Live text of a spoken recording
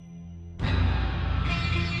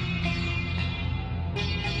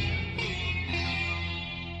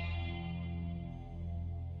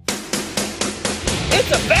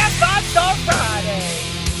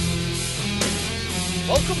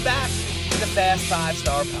Welcome back to the Fast Five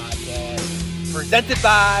Star Podcast, presented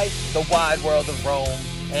by the Wide World of Rome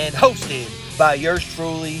and hosted by yours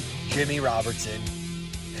truly, Jimmy Robertson,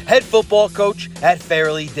 head football coach at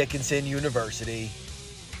Fairleigh Dickinson University.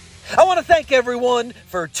 I want to thank everyone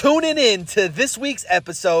for tuning in to this week's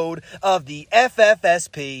episode of the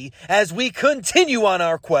FFSP as we continue on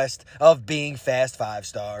our quest of being Fast Five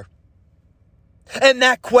Star. And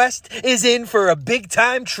that quest is in for a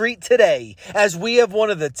big-time treat today as we have one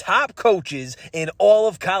of the top coaches in all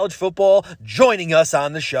of college football joining us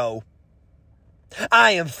on the show.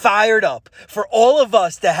 I am fired up for all of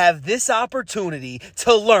us to have this opportunity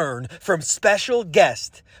to learn from special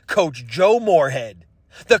guest, Coach Joe Moorhead,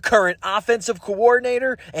 the current offensive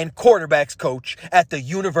coordinator and quarterbacks coach at the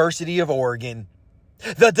University of Oregon,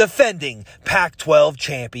 the defending Pac-12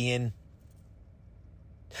 champion.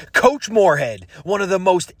 Coach Moorhead, one of the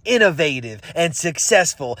most innovative and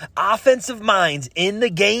successful offensive minds in the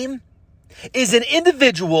game, is an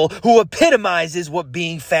individual who epitomizes what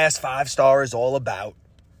being Fast Five Star is all about.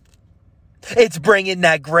 It's bringing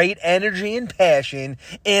that great energy and passion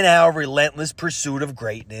in our relentless pursuit of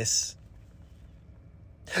greatness.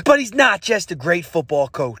 But he's not just a great football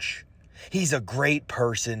coach. He's a great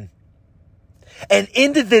person. An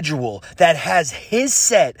individual that has his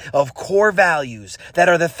set of core values that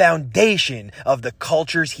are the foundation of the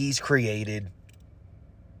cultures he's created.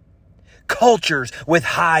 Cultures with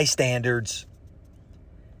high standards.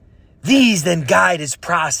 These then guide his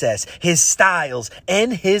process, his styles,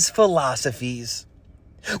 and his philosophies,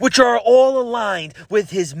 which are all aligned with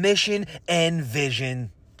his mission and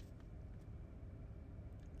vision.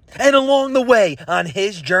 And along the way, on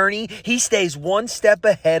his journey, he stays one step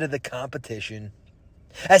ahead of the competition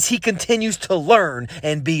as he continues to learn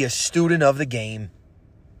and be a student of the game,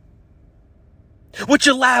 which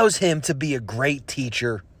allows him to be a great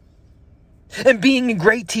teacher. And being a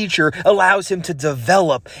great teacher allows him to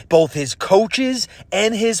develop both his coaches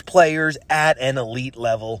and his players at an elite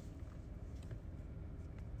level.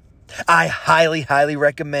 I highly, highly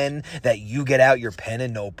recommend that you get out your pen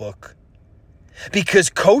and notebook, because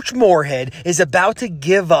Coach Moorhead is about to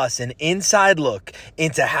give us an inside look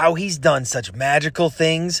into how he's done such magical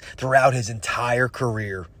things throughout his entire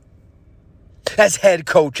career. As head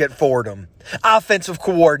coach at Fordham, offensive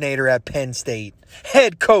coordinator at Penn State,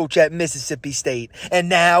 head coach at Mississippi State, and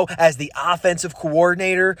now as the offensive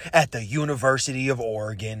coordinator at the University of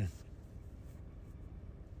Oregon.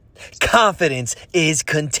 Confidence is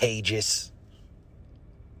contagious.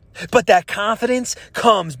 But that confidence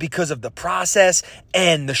comes because of the process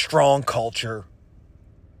and the strong culture.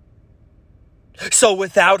 So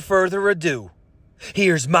without further ado,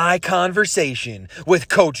 here's my conversation with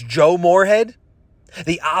Coach Joe Moorhead,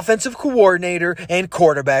 the offensive coordinator and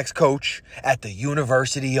quarterbacks coach at the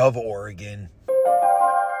University of Oregon.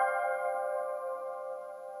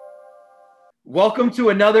 Welcome to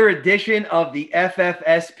another edition of the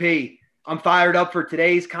FFSP. I'm fired up for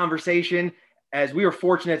today's conversation, as we are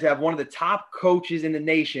fortunate to have one of the top coaches in the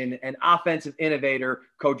nation and offensive innovator,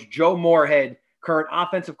 Coach Joe Moorhead, current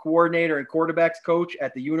offensive coordinator and quarterbacks coach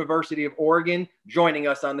at the University of Oregon, joining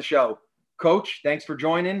us on the show. Coach, thanks for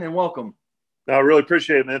joining and welcome. I really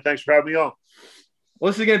appreciate it, man. Thanks for having me on.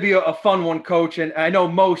 Well, this is going to be a fun one, Coach, and I know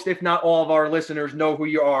most, if not all of our listeners know who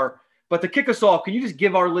you are. But to kick us off, can you just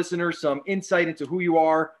give our listeners some insight into who you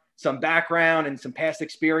are, some background, and some past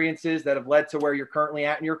experiences that have led to where you're currently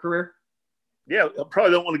at in your career? Yeah, I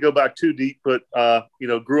probably don't want to go back too deep, but,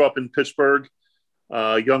 grew up in Pittsburgh,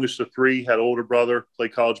 youngest of three, had an older brother,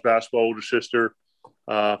 played college basketball, older sister.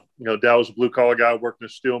 Dad was a blue-collar guy, worked in a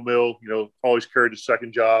steel mill, always carried a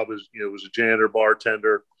second job as, was a janitor,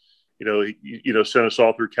 bartender. He sent us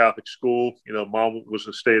all through Catholic school. Mom was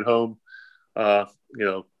a stay-at-home,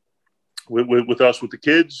 with us, with the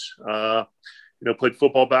kids. Played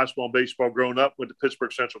football, basketball, and baseball growing up, went to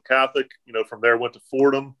Pittsburgh Central Catholic. From there went to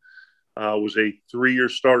Fordham. Was a 3-year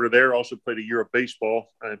starter there. Also played a year of baseball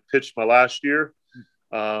and pitched my last year.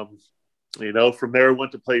 From there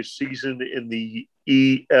went to play a season in the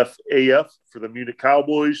EFAF for the Munich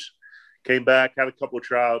Cowboys. Came back, had a couple of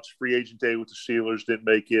tryouts, free agent day with the Steelers, didn't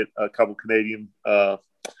make it. A couple Canadian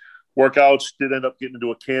workouts. Did end up getting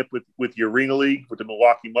into a camp with the Arena League with the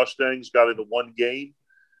Milwaukee Mustangs. Got into one game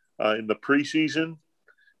in the preseason.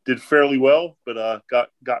 Did fairly well, but got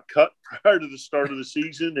cut prior to the start of the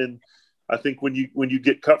season. And I think when you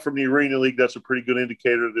get cut from the Arena League, that's a pretty good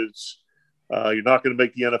indicator that you're not going to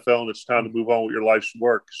make the NFL and it's time to move on with your life's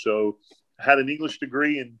work. So I had an English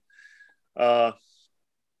degree and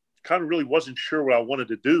kind of really wasn't sure what I wanted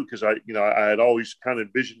to do because I had always kind of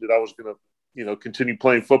envisioned that I was going to, continue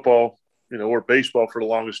playing football, or baseball for the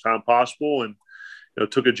longest time possible. And,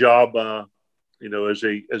 took a job, as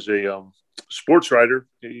a sports writer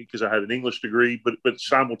because I had an English degree, but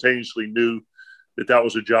simultaneously knew that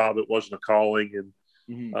was a job. It wasn't a calling.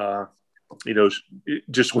 And,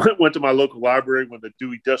 just went to my local library when the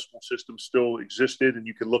Dewey Decimal System still existed and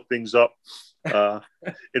you could look things up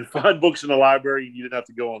and find books in the library. You didn't have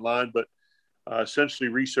to go online, but essentially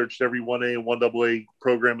researched every 1A and 1AA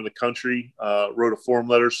program in the country, wrote a form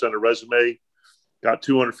letter, sent a resume, got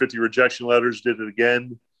 250 rejection letters, did it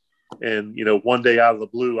again. And, one day out of the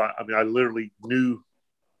blue, I literally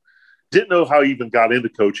didn't know how I even got into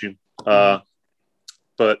coaching.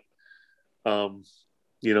 But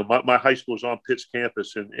my high school was on Pitt's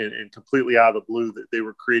campus and completely out of the blue that they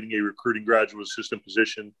were creating a recruiting graduate assistant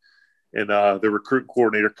position. And the recruiting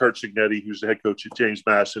coordinator, Kurt Signetti, who's the head coach at James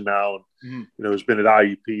Madison now, and, has been at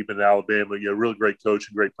IUP, been at Alabama, really great coach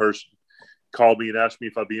and great person, called me and asked me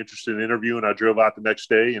if I'd be interested in interviewing. I drove out the next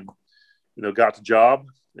day and, got the job,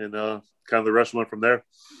 and kind of the rest went from there.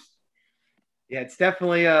 Yeah, it's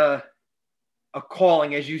definitely a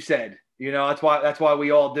calling, as you said. That's why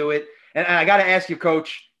we all do it. And I got to ask you,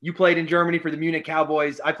 Coach, you played in Germany for the Munich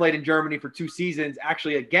Cowboys. I played in Germany for 2 seasons,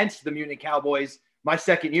 actually against the Munich Cowboys. My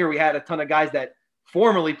second year, we had a ton of guys that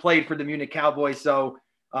formerly played for the Munich Cowboys. So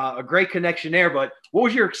a great connection there. But what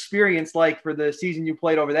was your experience like for the season you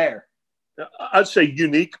played over there? I'd say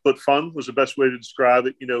unique, but fun was the best way to describe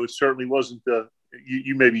it. It certainly wasn't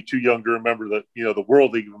you may be too young to remember the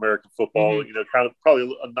World League of American Football, kind of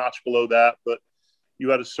probably a notch below that, but you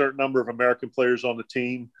had a certain number of American players on the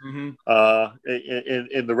team. And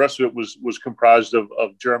the rest of it was comprised of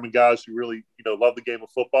German guys who really, loved the game of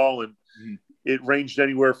football. And it ranged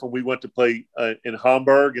anywhere from we went to play in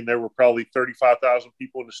Hamburg and there were probably 35,000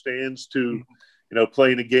 people in the stands to,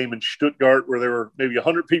 playing a game in Stuttgart where there were maybe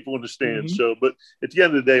 100 people in the stands. So, but at the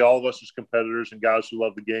end of the day, all of us as competitors and guys who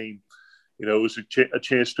love the game, it was a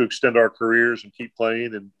chance to extend our careers and keep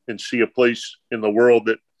playing and see a place in the world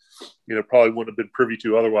that, probably wouldn't have been privy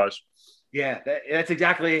to otherwise. Yeah, that's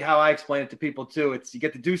exactly how I explain it to people too. It's you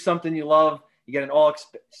get to do something you love, you get an all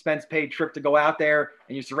expense paid trip to go out there,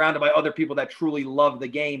 and you're surrounded by other people that truly love the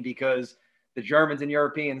game, because the Germans and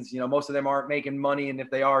Europeans, most of them aren't making money, and if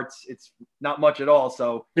they are, it's not much at all.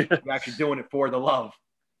 So you're actually doing it for the love.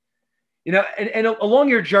 And along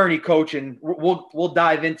your journey, Coach, and we'll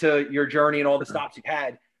dive into your journey and all the stops you've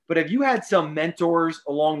had. But have you had some mentors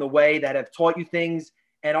along the way that have taught you things?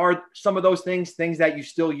 And are some of those things that you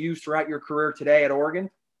still use throughout your career today at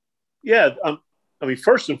Oregon? Yeah.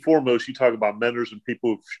 First and foremost, you talk about mentors and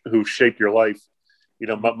people who've shaped your life.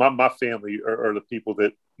 My family are the people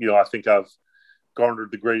that, I think I've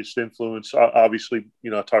garnered the greatest influence. Obviously,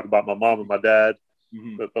 I talk about my mom and my dad,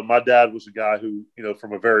 but my dad was a guy who,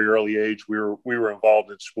 from a very early age, we were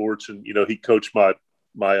involved in sports, and, he coached my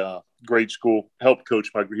grade school, he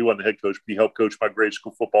wasn't the head coach, but he helped coach my grade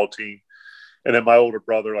school football team. And then my older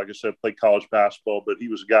brother, like I said, played college basketball, but he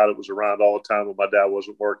was a guy that was around all the time when my dad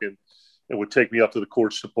wasn't working and would take me up to the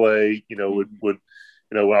courts to play, would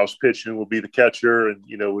when I was pitching, would be the catcher, and,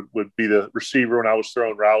 would be the receiver when I was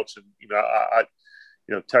throwing routes. And, I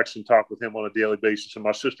text and talk with him on a daily basis. And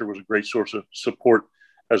my sister was a great source of support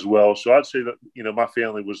as well. So I'd say that, my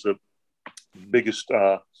family was the biggest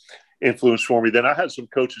influence for me. Then I had some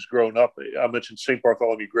coaches growing up. I mentioned St.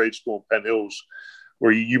 Bartholomew Grade School in Penn Hills,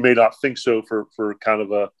 where you may not think so for kind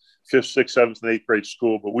of a 5th, 6th, 7th, and 8th grade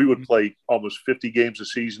school, but we would play almost 50 games a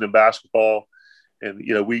season in basketball. And,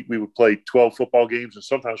 we would play 12 football games, and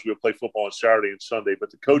sometimes we would play football on Saturday and Sunday. But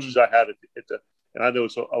the coaches I had and I know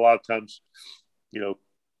it's a lot of times,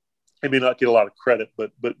 I may not get a lot of credit,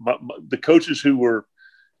 but the coaches who were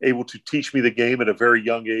able to teach me the game at a very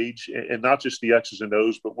young age, and not just the X's and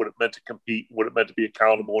O's, but what it meant to compete, what it meant to be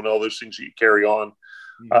accountable, and all those things that you carry on.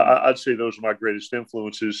 I'd say those are my greatest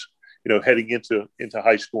influences, heading into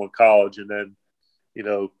high school and college. And then,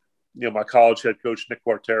 my college head coach, Nick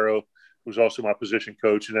Quartero, was also my position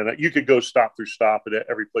coach. And then you could go stop at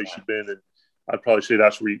every place you've been. And I'd probably say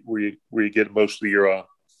that's where you get most of your,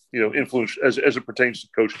 influence as it pertains to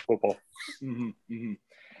coaching football.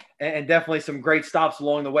 And definitely some great stops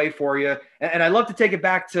along the way for you. And I'd love to take it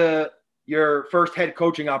back to your first head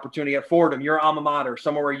coaching opportunity at Fordham, your alma mater,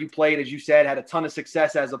 somewhere where you played, as you said, had a ton of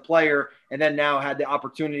success as a player, and then now had the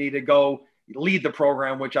opportunity to go lead the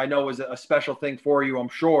program, which I know was a special thing for you, I'm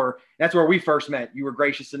sure. That's where we first met. You were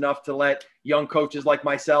gracious enough to let young coaches like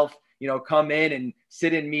myself, come in and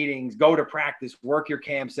sit in meetings, go to practice, work your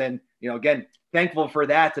camps. And, again, thankful for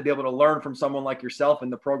that, to be able to learn from someone like yourself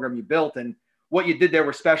and the program you built. And what you did there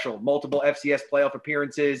was special. Multiple FCS playoff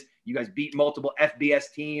appearances. You guys beat multiple FBS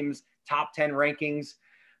teams, top 10 rankings.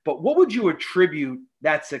 But what would you attribute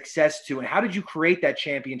that success to, and how did you create that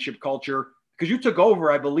championship culture? Because you took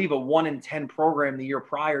over, I believe, a 1-10 program the year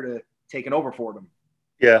prior to taking over for them.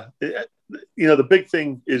 Yeah. The big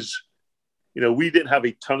thing is, we didn't have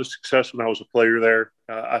a ton of success when I was a player there.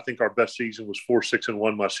 I think our best season was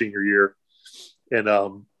 4-6-1 my senior year. And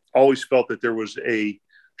always felt that there was a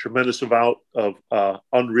tremendous amount of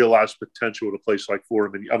unrealized potential at a place like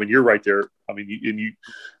Fordham. And I mean, you're right there. I mean, you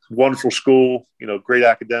wonderful school, great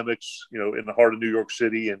academics, in the heart of New York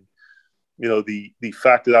City. And, the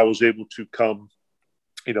fact that I was able to come,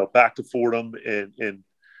 back to Fordham and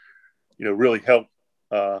really help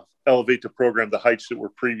elevate the program to heights that were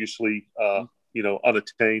previously,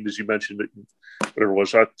 unattained, as you mentioned, whatever it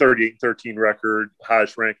was, our 38-13 record,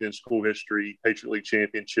 highest ranking in school history, Patriot League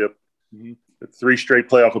championship, 3 straight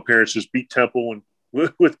playoff appearances, beat Temple, and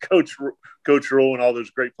with Coach Roll and all those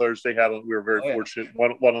great players they had. We were very fortunate.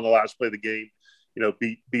 One on the last play of the game,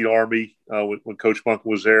 beat Army when Coach Monk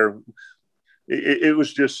was there. It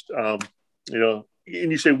was just, and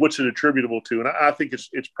you say, what's it attributable to? And I think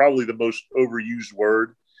it's probably the most overused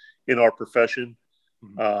word in our profession.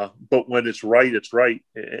 But when it's right, it's right.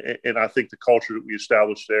 And I think the culture that we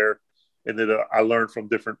established there and that I learned from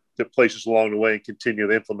different places along the way and continue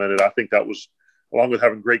to implement it, I think that was, along with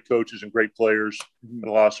having great coaches and great players and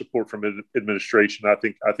a lot of support from administration, I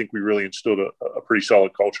think we really instilled a pretty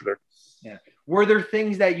solid culture there. Yeah. Were there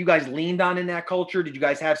things that you guys leaned on in that culture? Did you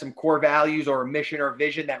guys have some core values or a mission or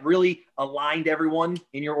vision that really aligned everyone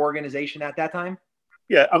in your organization at that time?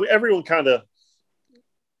 Yeah. I mean, everyone kind of,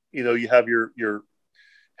 you have your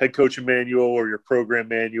head coaching manual or your program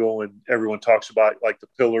manual, and everyone talks about like the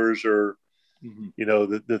pillars or,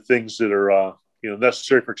 the things that are,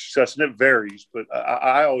 necessary for success. And it varies, but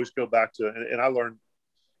I always go back to, and I learned,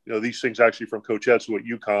 these things actually from Coach Edsall at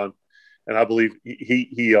UConn. And I believe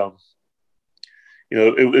he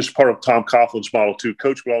it was part of Tom Coughlin's model too.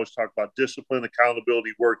 Coach would always talk about discipline,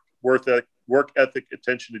 accountability, work ethic,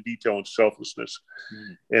 attention to detail, and selflessness.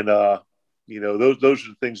 And, those are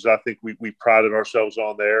the things that I think we prided ourselves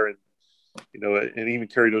on there, and and even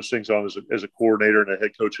carry those things on as a coordinator and a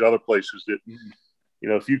head coach at other places. That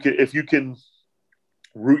if you can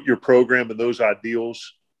root your program in those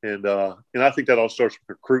ideals, and I think that all starts with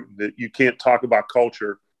recruiting. That you can't talk about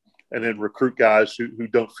culture and then recruit guys who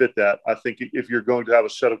don't fit that. I think if you're going to have a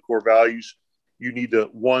set of core values, you need to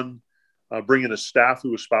bring in a staff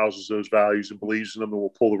who espouses those values and believes in them and will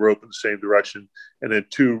pull the rope in the same direction, and then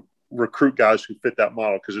 2, recruit guys who fit that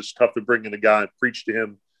model, because it's tough to bring in a guy and preach to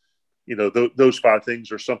him, those 5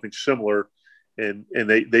 things or something similar, and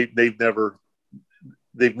they've never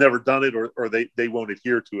done it or they won't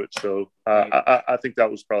adhere to it. So I think that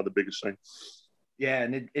was probably the biggest thing. Yeah,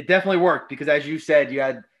 and it definitely worked, because as you said, you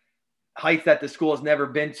had heights that the school has never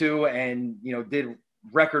been to, and did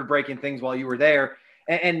record-breaking things while you were there,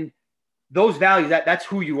 and those values, that's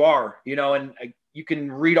who you are, and you can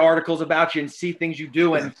read articles about you and see things you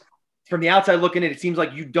do, and from the outside looking in, it seems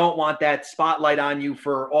like you don't want that spotlight on you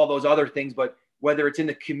for all those other things, but whether it's in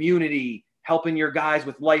the community, helping your guys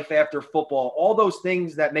with life after football, all those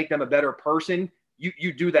things that make them a better person,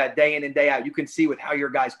 you do that day in and day out. You can see with how your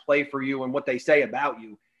guys play for you and what they say about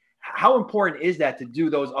you. How important is that to do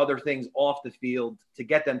those other things off the field to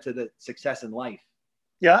get them to the success in life?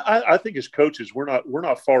 Yeah, I think as coaches, we're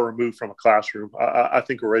not far removed from a classroom. I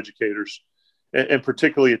think we're educators, and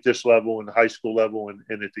particularly at this level, in the high school level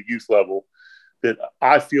and at the youth level, that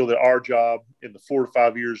I feel that our job in the 4 to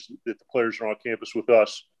 5 years that the players are on campus with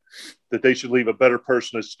us, that they should leave a better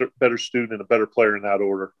person, a better student, and a better player in that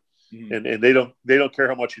order. And they don't care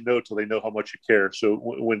how much you know until they know how much you care. So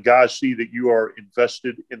when guys see that you are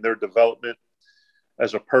invested in their development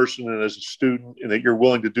as a person and as a student, and that you're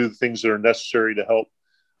willing to do the things that are necessary to help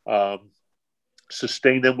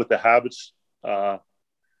sustain them with the habits that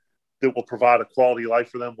will provide a quality life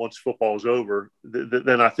for them once football is over,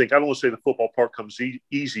 then I think, I don't want to say the football part comes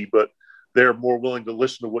easy, but they're more willing to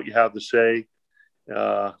listen to what you have to say.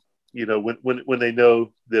 When they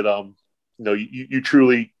know that, you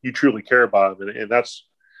truly care about them. And that's,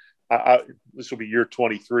 this will be year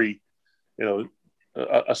 23,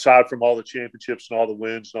 aside from all the championships and all the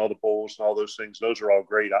wins and all the bowls and all those things, those are all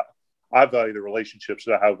great. I value the relationships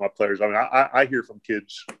that I have with my players. I mean, I hear from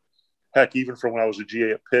kids, heck, even from when I was a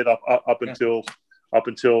GA at Pitt up until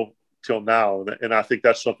now. And I think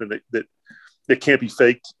that's something that can't be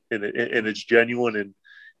faked, and it's genuine. And,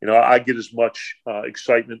 I get as much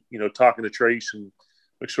excitement, talking to Trace and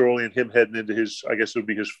McSorley and him heading into his, I guess it would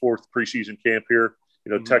be his 4th preseason camp here,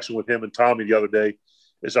 texting with him and Tommy the other day,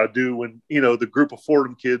 as I do when, the group of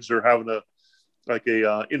Fordham kids are having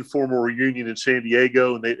informal reunion in San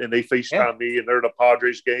Diego, and they FaceTime me, and they're at a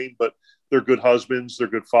Padres game, but they're good husbands, they're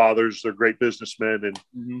good fathers, they're great businessmen, and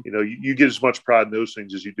you get as much pride in those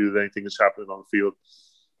things as you do with anything that's happening on the field.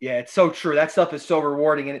 Yeah, it's so true. That stuff is so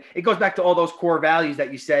rewarding, and it goes back to all those core values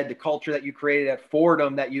that you said, the culture that you created at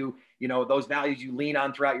Fordham, that those values you lean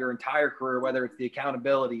on throughout your entire career, whether it's the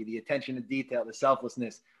accountability, the attention to detail, the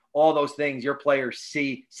selflessness, all those things. Your players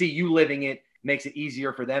see you living it, makes it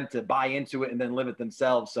easier for them to buy into it and then live it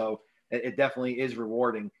themselves. So it definitely is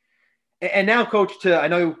rewarding. And now, Coach, I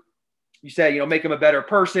know you said, make them a better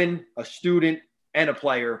person, a student, and a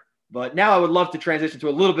player. But now I would love to transition to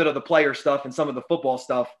a little bit of the player stuff and some of the football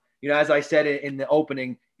stuff. As I said in the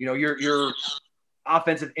opening, your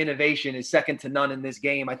offensive innovation is second to none in this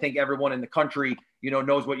game. I think everyone in the country,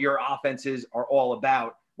 knows what your offenses are all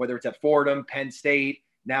about, whether it's at Fordham, Penn State,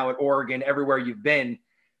 now at Oregon, everywhere you've been.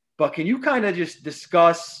 But can you kind of just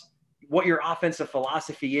discuss what your offensive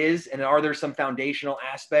philosophy is, and are there some foundational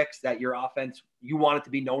aspects that your offense you want it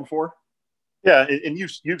to be known for? Yeah, and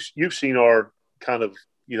you've seen our kind of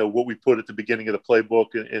what we put at the beginning of the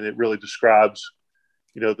playbook, and it really describes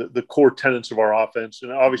the core tenets of our offense.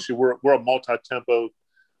 And obviously we're a multi-tempo,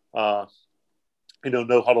 no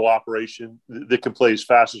huddle operation that can play as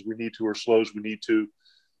fast as we need to or slow as we need to,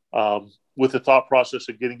 with the thought process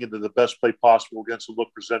of getting into the best play possible against the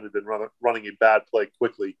look presented and running a bad play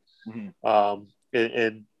quickly. Mm-hmm.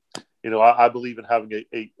 I believe in having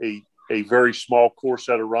a very small core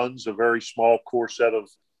set of runs, a very small core set of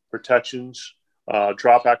protections,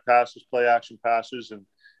 drop back passes, play action passes. And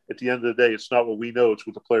at the end of the day, it's not what we know, it's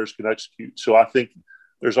what the players can execute. So I think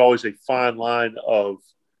there's always a fine line of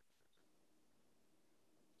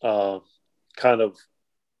kind of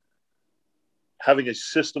having a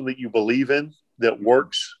system that you believe in that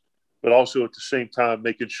works, but also at the same time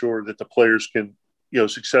making sure that the players can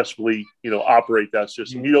successfully operate that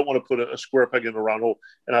system. Mm-hmm. You don't want to put a square peg in a round hole,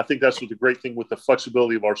 and I think that's what the great thing with the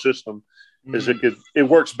flexibility of our system is. It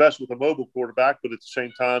works best with a mobile quarterback, but at the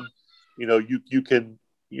same time, you can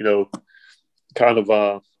kind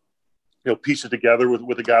of piece it together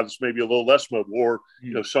with a guy that's maybe a little less mobile. Or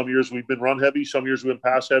some years we've been run heavy, some years we've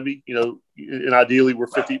been pass heavy. And ideally we're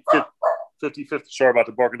 50. Sorry about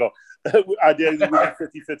the barking dog. Ideally we're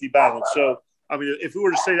 50-50 balance. So I mean, if we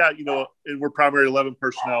were to say that, and we're primary 11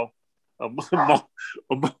 personnel, a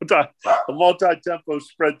multi-tempo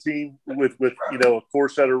spread team with a core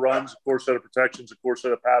set of runs, a core set of protections, a core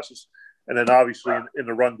set of passes, and then obviously in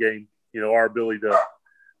the run game, our ability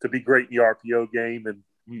to be great in the RPO game.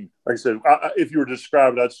 And like I said, if you were to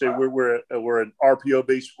describe it, I'd say we're an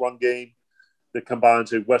RPO-based run game that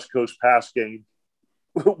combines a West Coast pass game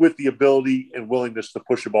with the ability and willingness to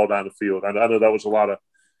push the ball down the field. I know that was a lot of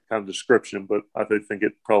kind of description, but I think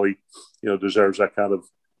it probably deserves that kind of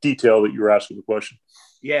detail that you were asking the question.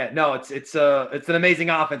 Yeah, no, it's an amazing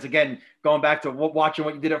offense. Again, going back to watching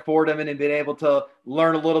what you did at Fordham and being able to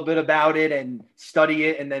learn a little bit about it and study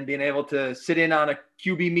it, and then being able to sit in on a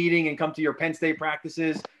QB meeting and come to your Penn State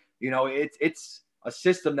practices. It's a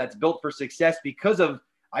system that's built for success because of,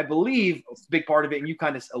 I believe, a big part of it, and you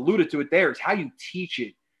kind of alluded to it there, is how you teach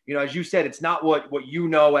it. As you said, it's not what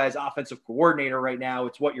as offensive coordinator right now.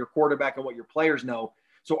 It's what your quarterback and what your players know.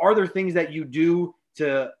 So are there things that you do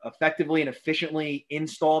to effectively and efficiently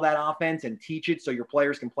install that offense and teach it so your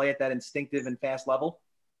players can play at that instinctive and fast level?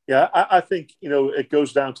 Yeah, I think, it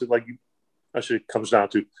goes down to it comes down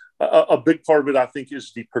to a big part of it, I think,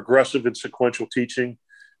 is the progressive and sequential teaching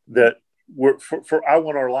that I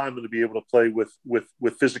want our linemen to be able to play with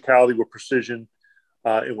physicality, with precision,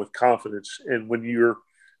 and with confidence. And when you're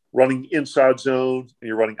running inside zone and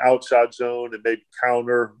you're running outside zone and maybe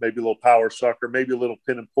counter, maybe a little power sucker, maybe a little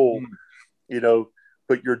pin and pull,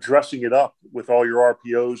 but you're dressing it up with all your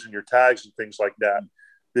RPOs and your tags and things like that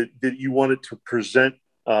you want it to present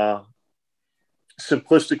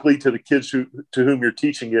simplistically to the kids to whom you're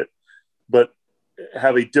teaching it, but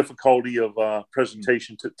have a difficulty of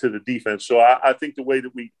presentation to the defense. So I think the way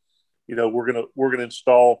that we're going to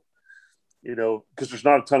install, because there's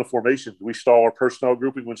not a ton of formations. We install our personnel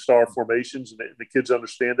grouping, we install our formations, and the kids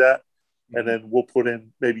understand that. And then we'll put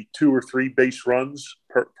in maybe 2 or 3 base runs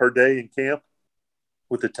per day in camp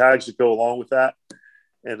with the tags that go along with that.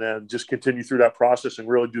 And then just continue through that process and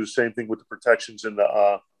really do the same thing with the protections and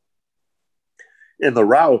the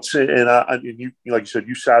routes. And you, like you said,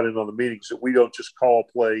 you sat in on the meetings that we don't just call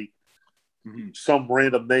a play some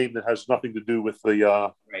random name that has nothing to do with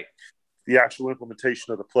the actual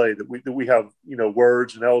implementation of the play, that we have,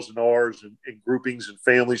 words and L's and R's and groupings and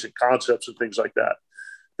families and concepts and things like that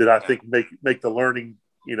I think make the learning,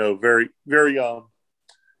 very, very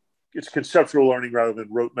it's conceptual learning rather than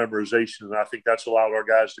rote memorization. And I think that's allowed our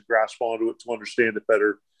guys to grasp onto it, to understand it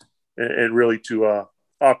better, and really to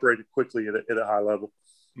operate it quickly at a high level.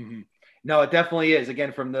 Mm-hmm. No, it definitely is.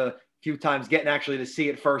 Again, from the few times getting actually to see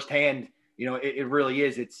it firsthand, it really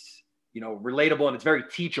is. It's, relatable, and it's very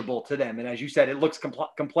teachable to them. And as you said, it looks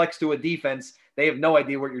complex to a defense. They have no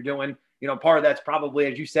idea what you're doing. Part of that's probably,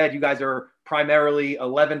 as you said, you guys are primarily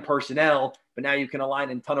 11 personnel, but now you can align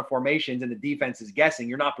in a ton of formations and the defense is guessing.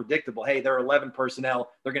 You're not predictable. Hey, they're 11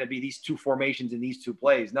 personnel. They're going to be these two formations in these two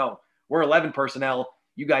plays. No, we're 11 personnel.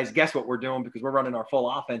 You guys guess what we're doing because we're running our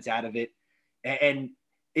full offense out of it. And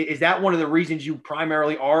is that one of the reasons you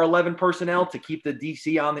primarily are 11 personnel, to keep the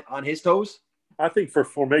DC on his toes? I think for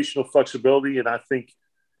formational flexibility, and I think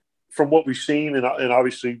from what we've seen, and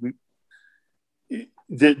obviously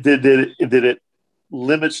it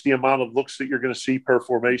limits the amount of looks that you're going to see per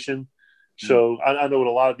formation. So I know what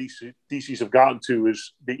a lot of DCs have gotten to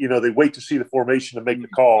is, they wait to see the formation to make the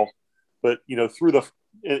call, but through the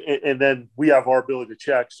and then we have our ability to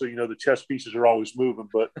check. So the chess pieces are always moving,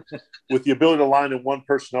 but with the ability to line in one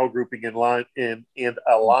personnel grouping and line and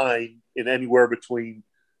align in anywhere between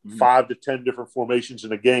 5 to 10 different formations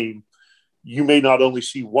in a game, you may not only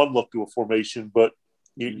see one look to a formation, but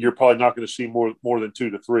you're probably not going to see more than 2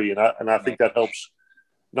 to 3. And I think that helps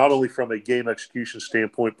not only from a game execution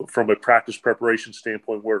standpoint, but from a practice preparation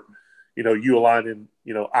standpoint, where, you align in,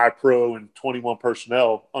 iPro and 21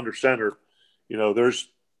 personnel under center, there's,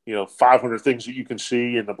 500 things that you can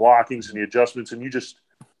see, and the blockings and the adjustments, and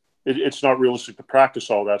it's not realistic to practice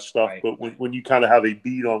all that stuff. Right. But when you kind of have a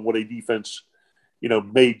beat on what a defense,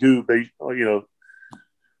 may do,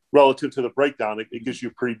 relative to the breakdown, it gives you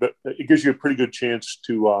a pretty good chance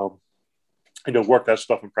to, work that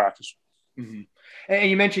stuff in practice. Mm-hmm. And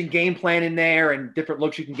you mentioned game plan in there and different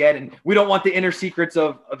looks you can get. And we don't want the inner secrets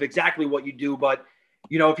of exactly what you do, but,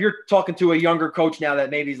 if you're talking to a younger coach now that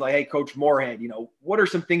maybe he's like, hey, Coach Moorhead, what are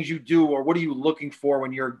some things you do, or what are you looking for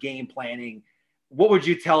when you're game planning? What would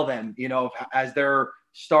you tell them, as they're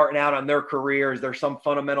starting out on their careers? There's some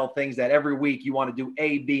fundamental things that every week you want to do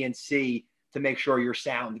A, B, and C to make sure you're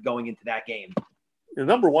sound going into that game. And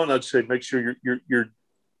number one, I'd say make sure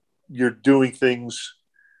you're doing things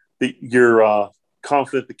that you're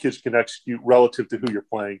confident the kids can execute relative to who you're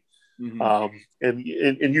playing. Mm-hmm.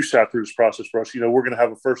 And you sat through this process for us. We're going to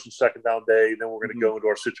have a first and second down day, then we're going to go into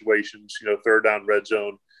our situations, third down, red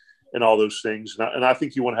zone, and all those things. And I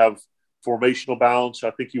think you want to have formational balance. I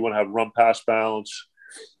think you want to have run pass balance.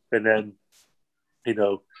 And then,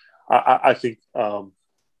 I think the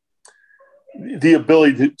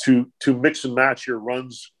ability to mix and match your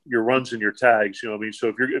runs and your tags. So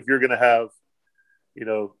if you're going to have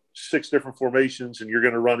 6 different formations and you're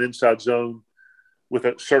going to run inside zone with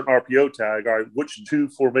a certain RPO tag, all right, which 2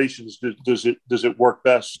 formations does it work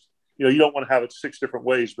best? You don't want to have it 6 different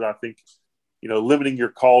ways, but I think limiting your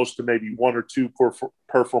calls to maybe 1 or 2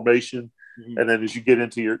 per formation, and then as you get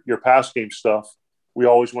into your pass game stuff, we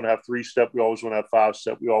always want to have 3-step. We always want to have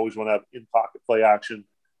 5-step. We always want to have in-pocket play action,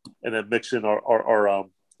 and then mix in our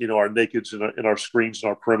nakeds and our screens and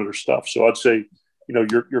our perimeter stuff. So I'd say,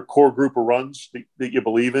 your core group of runs that you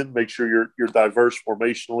believe in, make sure you're diverse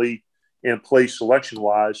formationally and play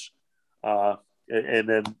selection-wise, and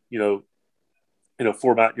then,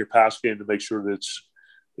 format your pass game to make sure that it's,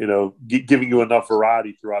 giving you enough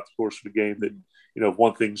variety throughout the course of the game that, if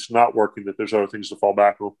one thing's not working, that there's other things to fall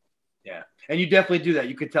back on. Yeah. And you definitely do that.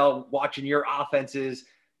 You could tell watching your offenses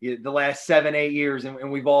the last 7-8 years,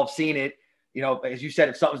 and we've all seen it. As you said,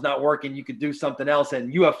 if something's not working, you could do something else,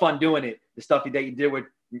 and you have fun doing it. The stuff that you did with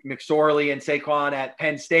McSorley and Saquon at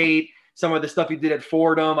Penn State, some of the stuff you did at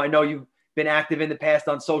Fordham. I know you've been active in the past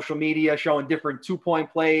on social media, showing different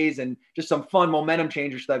 2-point plays and just some fun momentum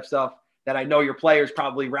changer type stuff that I know your players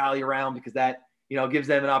probably rally around, because that, gives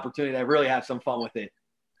them an opportunity to really have some fun with it.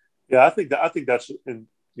 Yeah, I think that's, and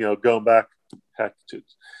going back,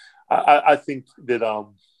 I think that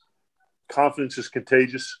confidence is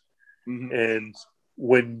contagious. Mm-hmm. And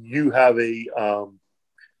when you have a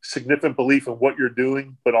significant belief in what you're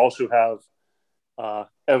doing, but also have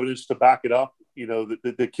evidence to back it up,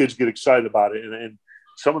 the kids get excited about it. And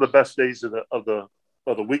some of the best days of the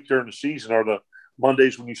week during the season are the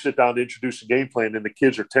Mondays when you sit down to introduce a game plan and the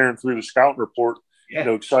kids are tearing through the scouting report,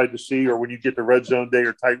 excited to see, or when you get the red zone day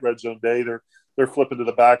or tight red zone day, they're flipping to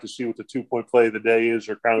the back to see what the 2-point play of the day is,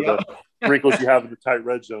 or kind of the wrinkles you have in the tight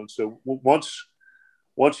red zone. So once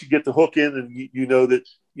you get the hook in, and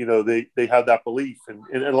that they have that belief,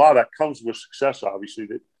 and a lot of that comes with success, obviously.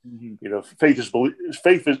 That faith is belief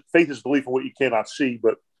in what you cannot see,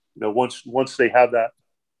 but once they have that,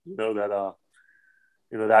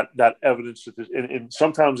 that evidence that and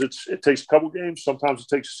sometimes it takes a couple games, sometimes it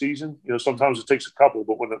takes a season, sometimes it takes a couple,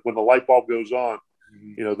 but when the light bulb goes on,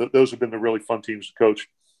 those have been the really fun teams to coach.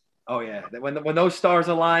 Oh yeah, when those stars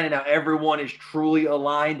align and now everyone is truly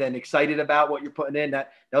aligned and excited about what you're putting in,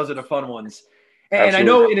 those are the fun ones. And I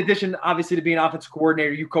know, in addition, obviously, to being offensive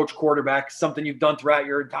coordinator, you coach quarterbacks, something you've done throughout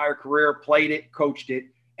your entire career, played it, coached it.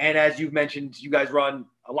 And as you've mentioned, you guys run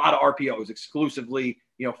a lot of RPOs exclusively,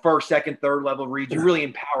 first, second, third level reads. You really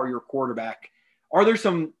empower your quarterback. Are there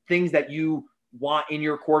some things that you want in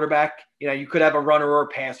your quarterback? You could have a runner or a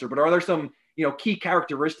passer, but are there some, key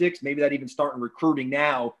characteristics, maybe that even start in recruiting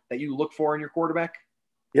now, that you look for in your quarterback?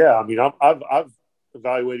 Yeah, I mean, I've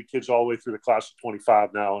evaluated kids all the way through the class of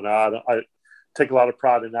 25 now, and I take a lot of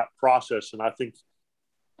pride in that process. And I think,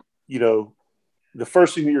 the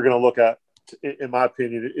first thing that you're going to look at, in my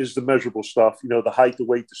opinion, is the measurable stuff, the height, the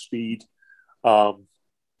weight, the speed, and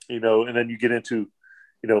then you get into,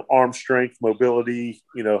 arm strength, mobility,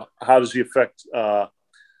 how does he affect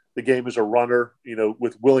the game as a runner,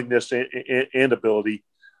 with willingness and ability.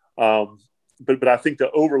 But I think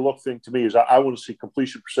the overlooked thing to me is I want to see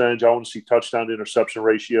completion percentage. I want to see touchdown to interception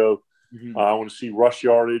ratio. Mm-hmm. I want to see rush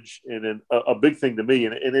yardage. And then a big thing to me,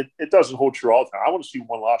 and it doesn't hold true all the time, I want to see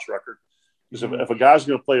win-loss record. Because if a guy's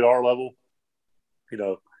going to play at our level,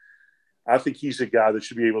 I think he's a guy that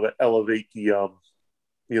should be able to elevate the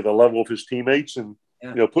level of his teammates and,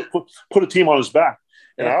 put a team on his back.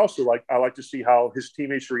 And I also like to see how his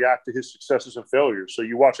teammates react to his successes and failures. So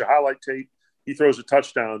you watch a highlight tape, he throws a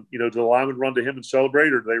touchdown, do the linemen run to him and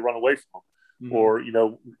celebrate, or do they run away from him? Mm-hmm. Or,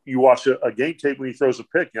 you watch a game tape when he throws a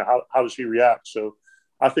pick, how does he react? So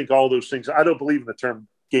I think all those things, I don't believe in the term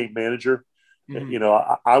game manager.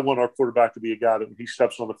 Mm-hmm. I want our quarterback to be a guy that when he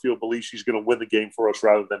steps on the field, believes he's going to win the game for us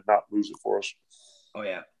rather than not lose it for us. Oh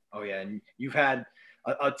yeah. And you've had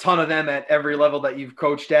a ton of them at every level that you've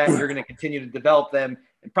coached at. You're going to continue to develop them.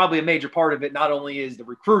 And probably a major part of it, not only is the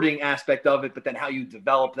recruiting aspect of it, but then how you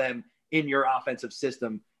develop them in your offensive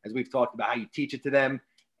system, as we've talked about, how you teach it to them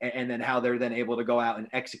and then how they're then able to go out and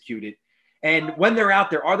execute it. And when they're out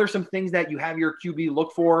there, are there some things that you have your QB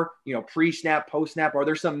look for, pre-snap, post-snap? Are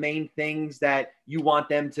there some main things that you want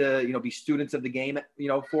them to, be students of the game,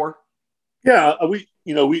 for? Yeah, we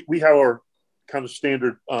have our kind of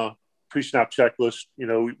standard pre-snap checklist.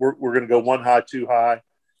 We're going to go one high, two high,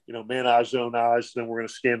 man eyes, zone eyes. Then we're going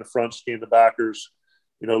to scan the front, scan the backers,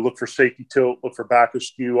 look for safety tilt, look for backer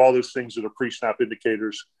skew, all those things that are pre-snap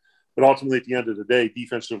indicators. But ultimately, at the end of the day,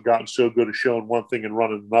 defenses have gotten so good at showing one thing and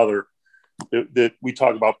running another that we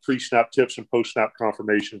talk about pre-snap tips and post-snap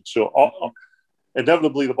confirmation. So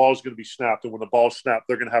inevitably, the ball is going to be snapped. And when the ball's snapped,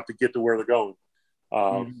 they're going to have to get to where they're going.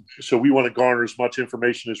 So we want to garner as much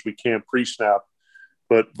information as we can pre-snap.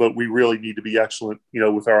 But we really need to be excellent,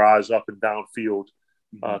 with our eyes up and downfield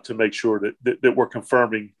to make sure that we're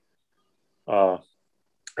confirming, what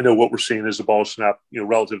we're seeing as the ball snap,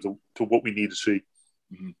 relative to what we need to see.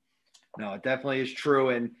 Mm-hmm. No, it definitely is true.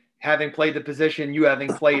 And having played the position, you having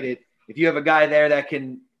played it, if you have a guy there that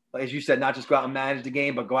can, as you said, not just go out and manage the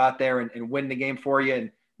game, but go out there and win the game for you,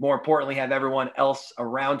 and more importantly, have everyone else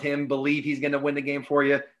around him believe he's going to win the game for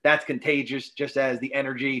you, that's contagious, just as the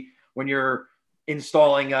energy when you're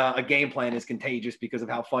installing a game plan is contagious because of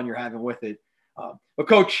how fun you're having with it. But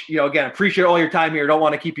Coach, again, appreciate all your time here. Don't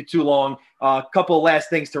want to keep you too long. A couple of last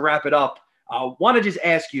things to wrap it up. Want to just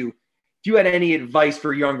ask you if you had any advice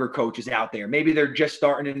for younger coaches out there. Maybe they're just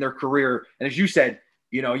starting in their career. And as you said,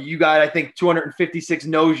 you got, I think, 256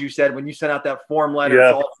 no's, you said, when you sent out that form letter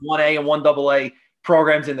to all 1A and 1AA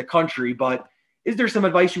programs in the country. But is there some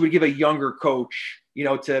advice you would give a younger coach,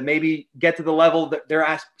 to maybe get to the level that they're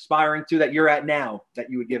aspiring to, that you're at now, that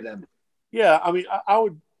you would give them? Yeah, I mean, I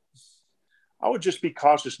would just be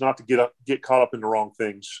cautious not to get caught up in the wrong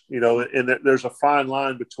things, and there's a fine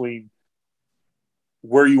line between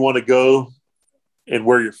where you want to go and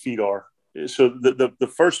where your feet are. So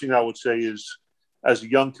the first thing I would say is, as a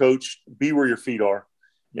young coach, be where your feet are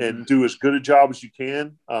and do as good a job as you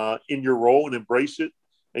can in your role and embrace it.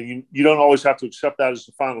 And you don't always have to accept that as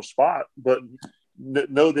the final spot, but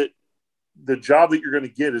know that the job that you're going to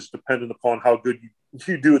get is dependent upon how good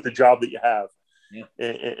you do at the job that you have. Yeah.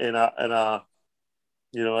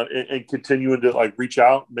 And continuing to reach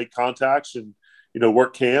out, make contacts, and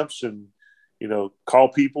work camps, and call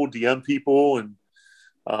people, DM people, and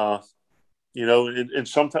and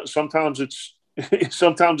sometimes it's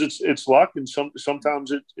luck, and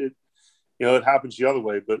sometimes it happens the other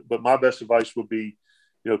way. But my best advice would be,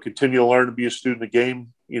 continue to learn to be a student of the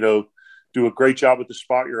game. Do a great job at the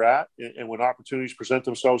spot you're at, and when opportunities present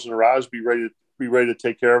themselves and arise, be ready to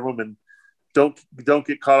take care of them, and don't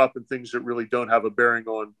get caught up in things that really don't have a bearing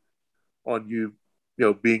on you,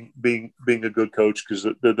 being a good coach, because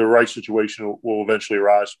the right situation will eventually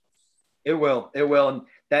arise. It will. And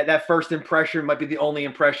that first impression might be the only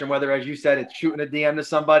impression, whether, as you said, it's shooting a DM to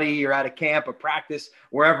somebody, you're at a camp, a practice,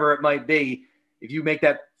 wherever it might be. If you make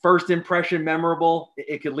that first impression memorable,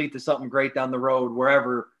 it could lead to something great down the road,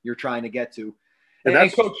 wherever you're trying to get to. And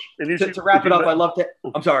Coach, to wrap it up, I'd love to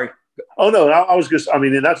 – I'm sorry. Oh, no, I was just –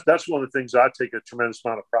 and that's one of the things I take a tremendous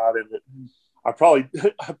amount of pride in. That I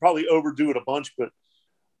probably overdo it a bunch, but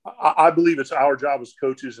I believe it's our job as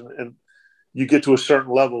coaches, and you get to a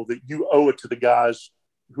certain level that you owe it to the guys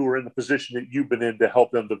who are in the position that you've been in to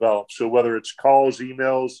help them develop. So whether it's calls,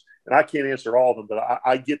 emails, and I can't answer all of them, but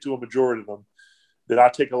I get to a majority of them, that I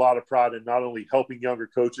take a lot of pride in not only helping younger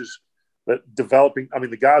coaches, but developing.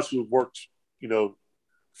 The guys who have worked,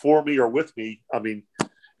 for me or with me.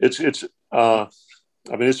 It's a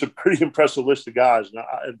pretty impressive list of guys.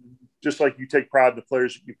 And just like you take pride in the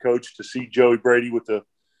players that you coach, to see Joey Brady with the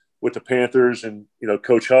Panthers, and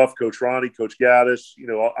Coach Huff, Coach Ronnie, Coach Gaddis,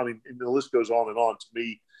 and the list goes on and on. To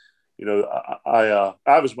me, I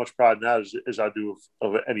have as much pride in that as I do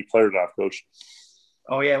of any player that I've coached.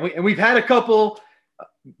 Oh yeah, and we've had a couple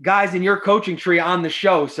guys in your coaching tree on the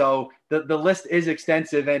show, so the list is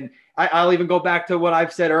extensive. And I'll even go back to what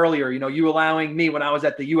I've said earlier. You allowing me, when I was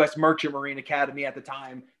at the U.S. Merchant Marine Academy at the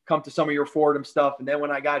time, come to some of your Fordham stuff. And then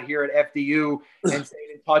when I got here at FDU and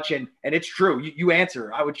stayed in touch, and it's true, you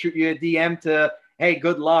answer. I would shoot you a DM to, hey,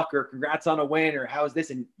 good luck, or congrats on a win, or how's this?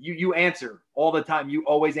 And you answer all the time. You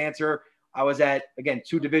always answer. I was at, again,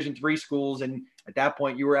 2 Division III schools, and at that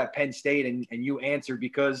point you were at Penn State, and you answered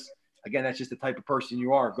because, again, that's just the type of person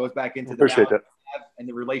you are. It goes back into the appreciate that. And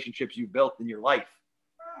the relationships you built in your life.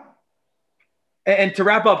 And to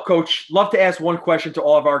wrap up, Coach, love to ask one question to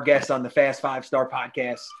all of our guests on the Fast 5-Star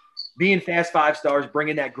podcast. Being Fast 5 Stars,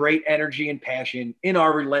 bringing that great energy and passion in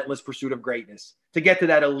our relentless pursuit of greatness to get to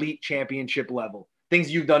that elite championship level,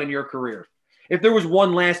 things you've done in your career. If there was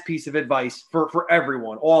one last piece of advice for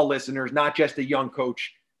everyone, all listeners, not just a young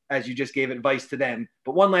coach, as you just gave advice to them,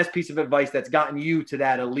 but one last piece of advice that's gotten you to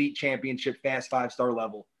that elite championship Fast 5-Star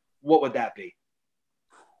level, what would that be?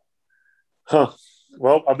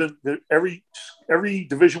 Well, I've been every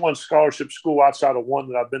Division I scholarship school outside of one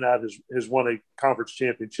that I've been at has won a conference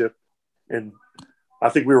championship, and I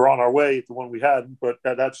think we were on our way at the one we had. But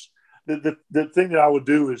that's the thing that I would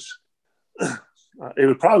do is it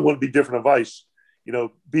would probably wouldn't be different advice.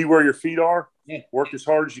 Be where your feet are. Yeah. Work as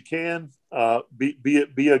hard as you can.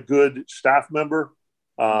 Be a good staff member.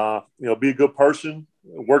 Be a good person.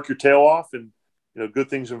 Work your tail off, and good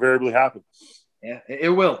things invariably happen. Yeah, it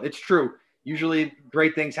will. It's true. Usually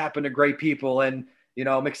great things happen to great people. And,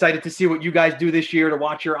 I'm excited to see what you guys do this year, to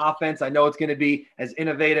watch your offense. I know it's going to be as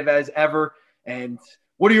innovative as ever. And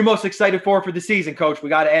what are you most excited for the season, Coach? We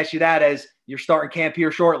got to ask you that as you're starting camp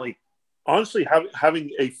here shortly. Honestly, having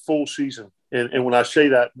a full season. And when I say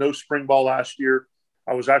that, no spring ball last year.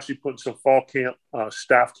 I was actually putting some fall camp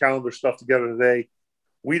staff calendar stuff together today.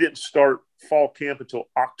 We didn't start fall camp until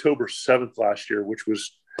October 7th last year, which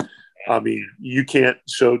was – you can't.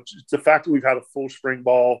 So the fact that we've had a full spring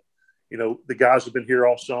ball, the guys have been here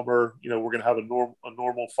all summer. We're going to have a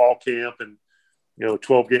normal fall camp, and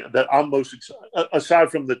 12 games. That I'm most excited. Aside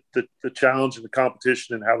from the challenge and the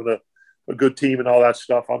competition and having a good team and all that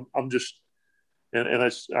stuff, I'm just. And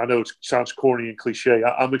I know it sounds corny and cliche.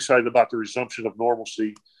 I'm excited about the resumption of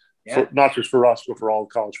normalcy, not just for us, but for all of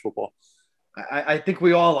college football. I think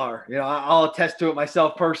we all are. I'll attest to it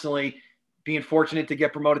myself personally. Being fortunate to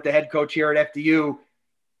get promoted to head coach here at FDU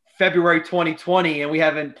February 2020, and we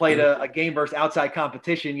haven't played a game versus outside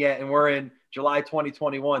competition yet, and we're in July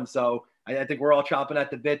 2021. So I think we're all chomping at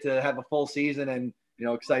the bit to have a full season, and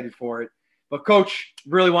excited for it. But Coach,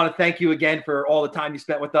 really want to thank you again for all the time you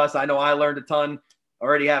spent with us. I know I learned a ton. I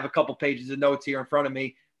already have a couple pages of notes here in front of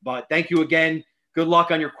me, but thank you again. Good luck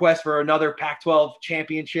on your quest for another Pac-12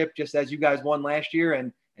 championship, just as you guys won last year,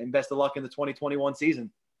 and best of luck in the 2021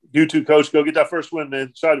 season. You too, Coach. Go get that first win, man.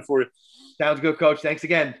 Excited for you. Sounds good, Coach. Thanks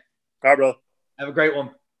again. All right, brother. Have a great one.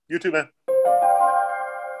 You too, man.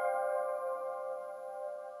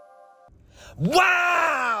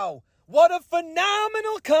 Wow! What a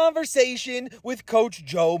phenomenal conversation with Coach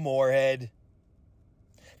Joe Moorhead.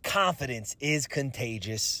 Confidence is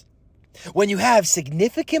contagious. When you have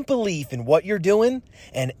significant belief in what you're doing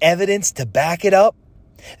and evidence to back it up,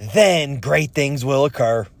 then great things will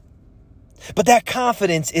occur. But that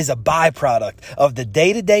confidence is a byproduct of the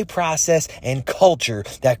day-to-day process and culture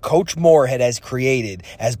that Coach Moorhead has created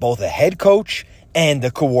as both a head coach and a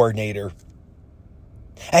coordinator.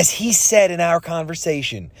 As he said in our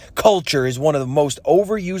conversation, culture is one of the most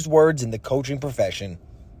overused words in the coaching profession.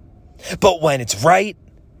 But when it's right,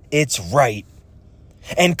 it's right.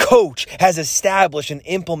 And Coach has established and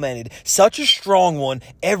implemented such a strong one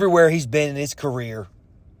everywhere he's been in his career.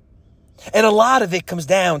 And a lot of it comes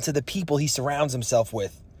down to the people he surrounds himself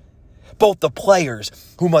with. Both the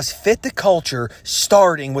players, who must fit the culture,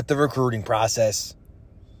 starting with the recruiting process,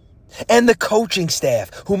 and the coaching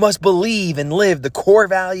staff, who must believe and live the core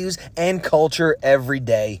values and culture every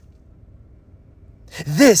day.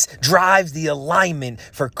 This drives the alignment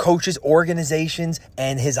for Coach's organizations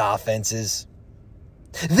and his offenses.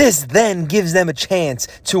 This then gives them a chance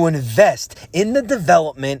to invest in the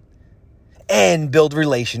development and build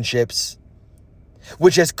relationships,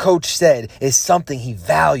 which, as Coach said, is something he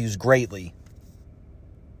values greatly.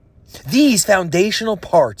 These foundational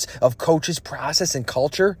parts of Coach's process and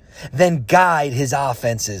culture then guide his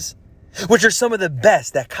offenses, which are some of the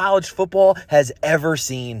best that college football has ever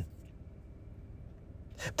seen.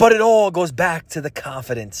 But it all goes back to the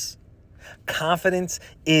confidence. Confidence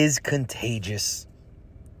is contagious.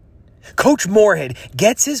 Coach Moorhead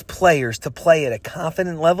gets his players to play at a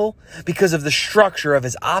confident level because of the structure of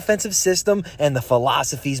his offensive system and the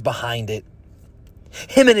philosophies behind it.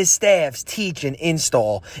 Him and his staffs teach and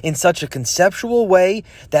install in such a conceptual way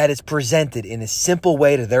that it's presented in a simple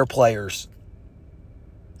way to their players.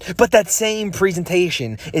 But that same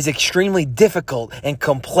presentation is extremely difficult and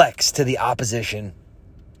complex to the opposition.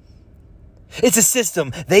 It's a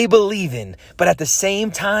system they believe in, but at the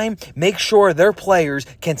same time, make sure their players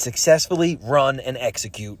can successfully run and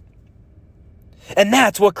execute. And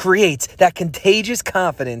that's what creates that contagious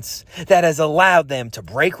confidence that has allowed them to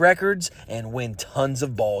break records and win tons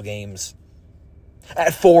of ball games.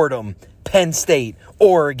 At Fordham, Penn State,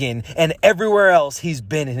 Oregon, and everywhere else he's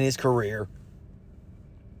been in his career.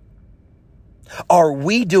 Are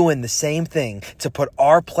we doing the same thing to put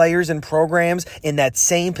our players and programs in that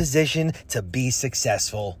same position to be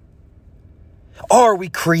successful? Are we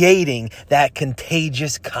creating that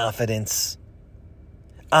contagious confidence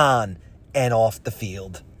on and off the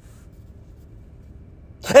field?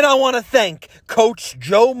 And I want to thank Coach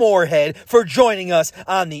Joe Moorhead for joining us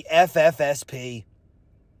on the FFSP.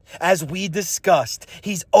 As we discussed,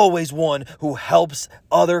 he's always one who helps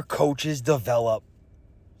other coaches develop,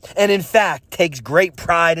 and in fact takes great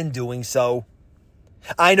pride in doing so.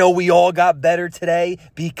 I know we all got better today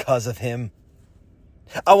because of him.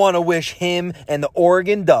 I want to wish him and the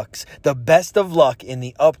Oregon Ducks the best of luck in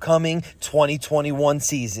the upcoming 2021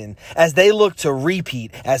 season as they look to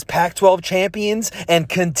repeat as Pac-12 champions and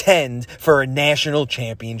contend for a national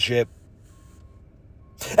championship.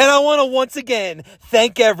 And I want to once again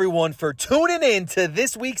thank everyone for tuning in to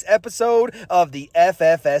this week's episode of the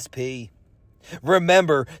FFSP.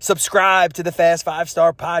 Remember, subscribe to the Fast 5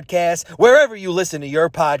 Star Podcast wherever you listen to your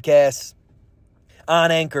podcasts.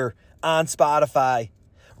 On Anchor, on Spotify.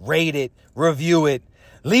 Rate it, review it,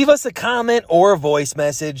 leave us a comment or a voice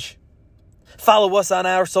message. Follow us on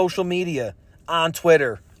our social media, on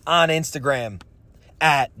Twitter, on Instagram,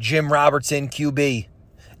 at Jim Robertson QB,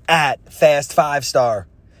 at Fast 5 Star,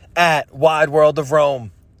 at Wide World of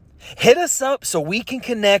Rome. Hit us up so we can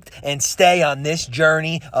connect and stay on this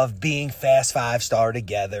journey of being Fast 5 Star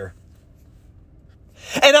together.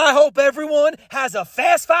 And I hope everyone has a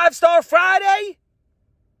Fast 5 Star Friday.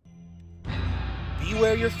 Be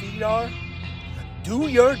where your feet are, do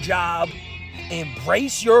your job,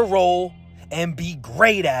 embrace your role, and be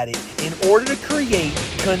great at it in order to create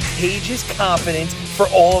contagious confidence for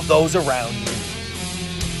all of those around you.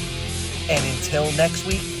 And until next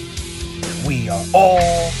week, we are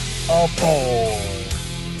all aboard.